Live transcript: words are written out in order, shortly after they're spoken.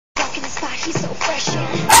spot, he's so fresh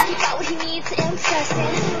and he got what he needs to impress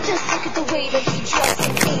him. Just look at the way that he dresses,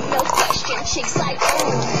 ain't no question. Chicks like,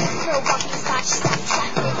 oh, her walking spot, she stops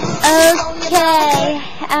slapping. Okay,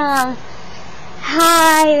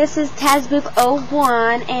 hi, this is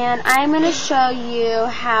TazBook01, and I'm going to show you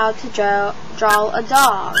how to draw a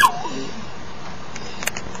dog.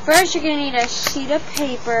 First, you're going to need a sheet of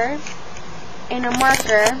paper and a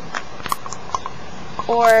marker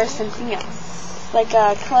or something else, like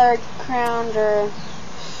a colored crayon or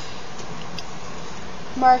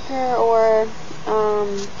marker or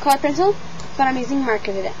colored pencil, but I'm using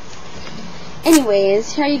marker today.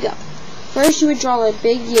 Anyways, here you go. First, you would draw a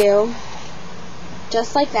big U,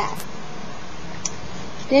 just like that.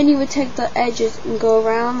 Then you would take the edges and go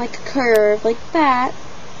around like a curve, like that,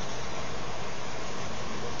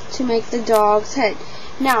 to make the dog's head.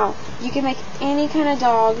 Now, you can make any kind of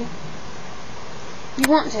dog you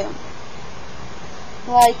want to.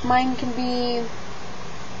 Like, mine can be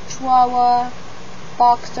Chihuahua,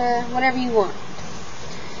 Boxer, whatever you want.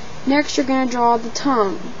 Next, you're going to draw the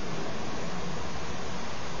tongue.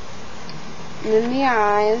 And then the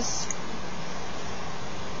eyes.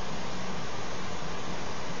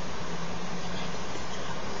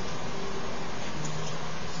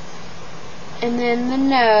 And then the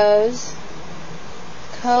nose.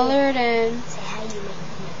 Color it in. Say how you make it.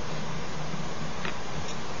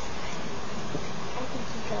 I think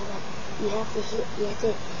you go like, you have to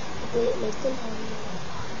make them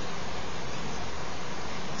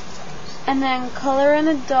And then color in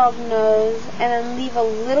the dog nose, and then leave a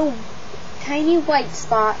little tiny white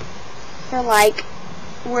spot for like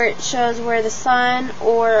where it shows where the sun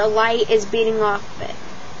or a light is beating off of it.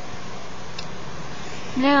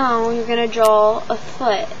 Now you're going to draw a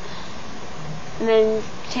foot, and then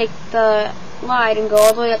take the line and go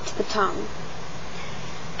all the way up to the tongue,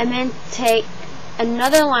 and then take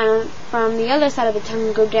another line from the other side of the tongue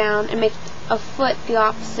and go down and make a foot the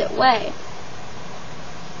opposite way.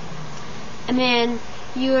 And then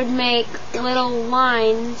you would make little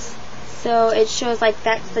lines so it shows like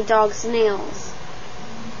that's the dog's nails.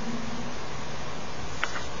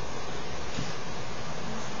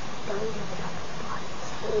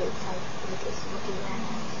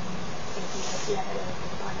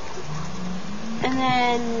 And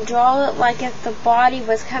then draw it like if the body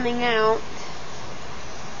was coming out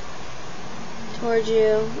towards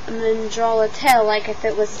you, and then draw a tail like if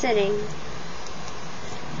it was sitting.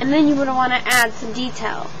 And then you would want to add some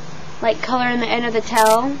detail, like color in the end of the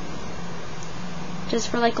tail, just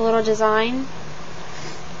for like a little design.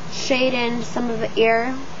 Shade in some of the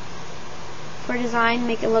ear for design,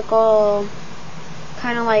 make it look all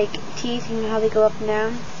kind of like teeth, you know how they go up and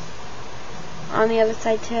down. On the other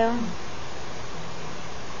side too.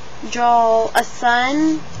 Draw a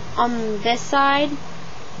sun on this side,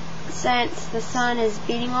 since the sun is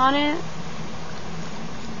beating on it.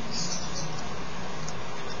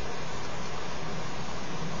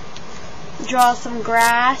 Draw some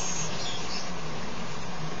grass.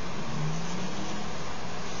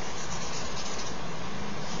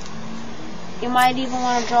 You might even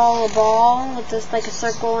want to draw a ball with just like a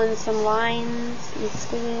circle and some lines, and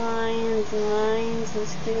squiggly lines, and lines, and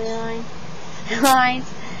squiggly lines, lines,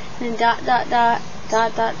 and dot dot dot,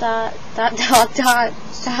 dot dot dot, dot dot dot,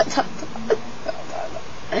 dot dot dot,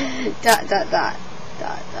 dot dot dot,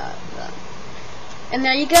 dot dot dot. And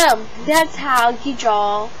there you go. That's how you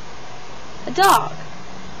draw a dog.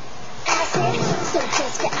 So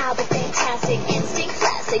Jessica Alba, fantastic, instinct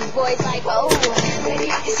classic, boys like, oh, baby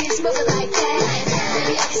I can see us moving like that,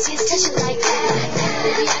 baby I can see us touching like that,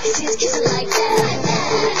 baby I can see us kissing like that,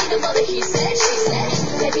 I need a mother, he said, she said,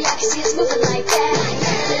 baby I can see us moving like that,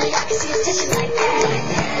 baby I can see us touching like that,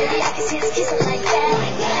 baby I can see us kissing like that,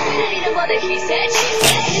 I need a mother, he said,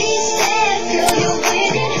 she said, girl you're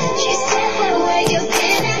winning, she said, well where you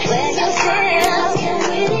been at, where you been, I'm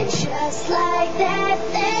winning, just like that,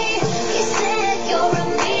 he said you're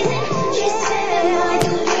amazing. She said, are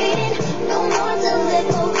you waiting? No more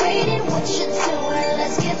deliberating. What you doing?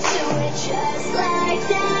 Let's get to it. Just like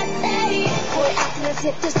that, baby. Boy, acting as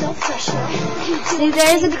if there's no pressure. See,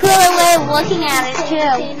 there's a cooler way of looking at it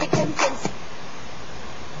too.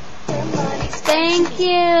 Thank you,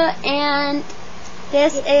 and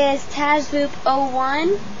this is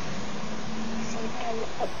TazBook01.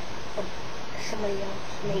 Somebody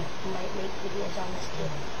else might make videos on this too.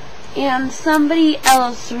 And somebody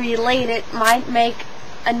else related might make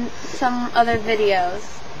some other videos.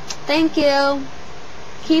 Thank you.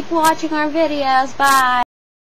 Keep watching our videos. Bye.